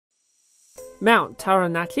Mt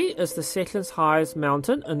Taranaki is the second highest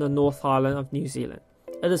mountain in the North Island of New Zealand.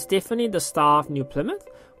 It is definitely the star of New Plymouth,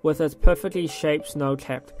 with its perfectly shaped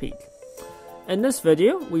snow-capped peak. In this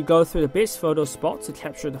video, we go through the best photo spots to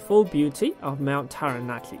capture the full beauty of Mt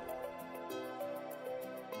Taranaki.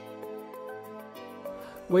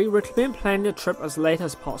 We recommend planning the trip as late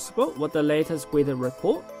as possible with the latest weather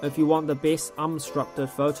report if you want the best unobstructed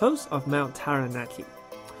photos of Mt Taranaki.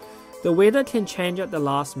 The weather can change at the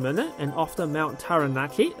last minute, and often Mt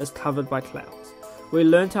Taranaki is covered by clouds. We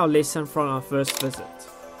learned our lesson from our first visit.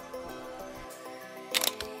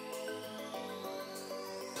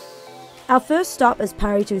 Our first stop is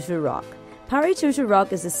Paritutu Rock. Paritutu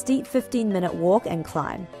Rock is a steep 15-minute walk and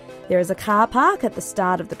climb. There is a car park at the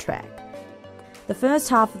start of the track. The first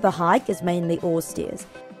half of the hike is mainly all stairs,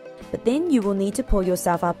 but then you will need to pull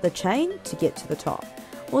yourself up the chain to get to the top.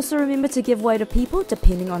 Also remember to give way to people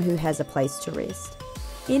depending on who has a place to rest.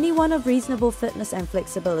 Anyone of reasonable fitness and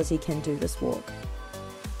flexibility can do this walk.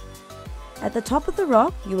 At the top of the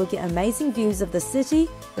rock, you will get amazing views of the city,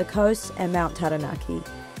 the coast and Mt Taranaki.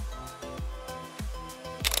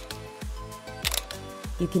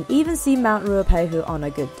 You can even see Mount Ruapehu on a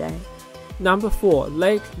good day. Number 4.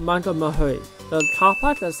 Lake Mangamohui. The car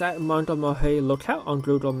park is at Mangamohui Lookout on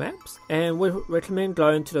Google Maps, and we recommend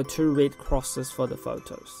going to the 2 red crosses for the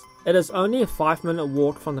photos. It is only a 5-minute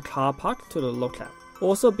walk from the car park to the lookout.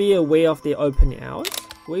 Also be aware of the opening hours.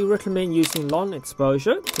 We recommend using long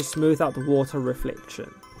exposure to smooth out the water reflection.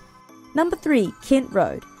 Number 3. Kent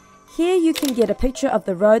Road. Here you can get a picture of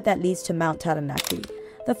the road that leads to Mt Taranaki.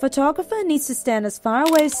 The photographer needs to stand as far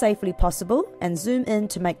away as safely possible and zoom in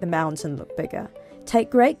to make the mountain look bigger.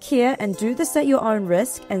 Take great care and do this at your own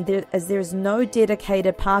risk, as there is no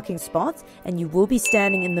dedicated parking spots and you will be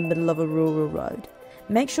standing in the middle of a rural road.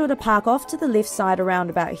 Make sure to park off to the left side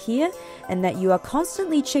around about here, and that you are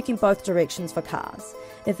constantly checking both directions for cars.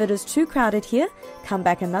 If it is too crowded here, come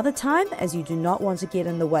back another time, as you do not want to get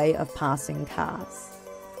in the way of passing cars.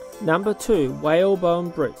 Number 2.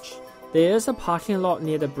 Whalebone Bridge. There is a parking lot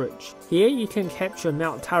near the bridge. Here you can capture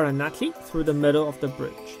Mt Taranaki through the middle of the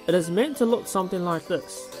bridge. It is meant to look something like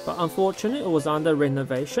this, but unfortunately it was under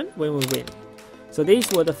renovation when we went. So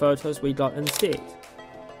these were the photos we got instead.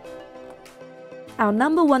 Our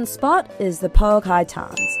number 1 spot is the Poakai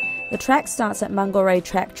Tarns. The track starts at Mangorei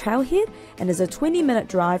Track Trailhead and is a 20-minute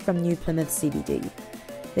drive from New Plymouth CBD.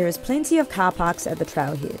 There is plenty of car parks at the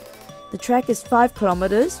trailhead. The track is 5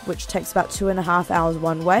 kilometres, which takes about 2.5 hours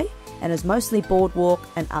one way, and is mostly boardwalk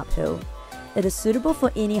and uphill. It is suitable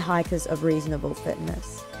for any hikers of reasonable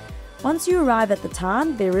fitness. Once you arrive at the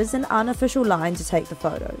tarn, there is an unofficial line to take the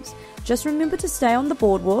photos. Just remember to stay on the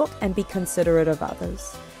boardwalk and be considerate of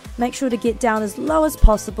others. Make sure to get down as low as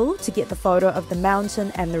possible to get the photo of the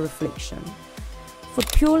mountain and the reflection. For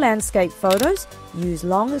pure landscape photos, use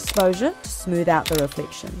long exposure to smooth out the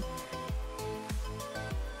reflection.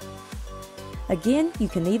 Again, you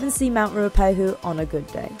can even see Mount Ruapehu on a good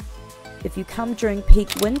day. If you come during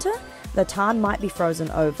peak winter, the tarn might be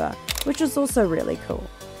frozen over, which is also really cool.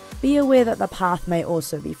 Be aware that the path may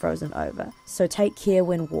also be frozen over, so take care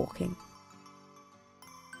when walking.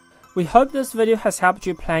 We hope this video has helped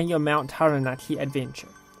you plan your Mt Taranaki adventure.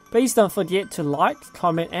 Please don't forget to like,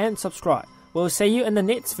 comment and subscribe. We'll see you in the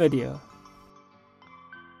next video.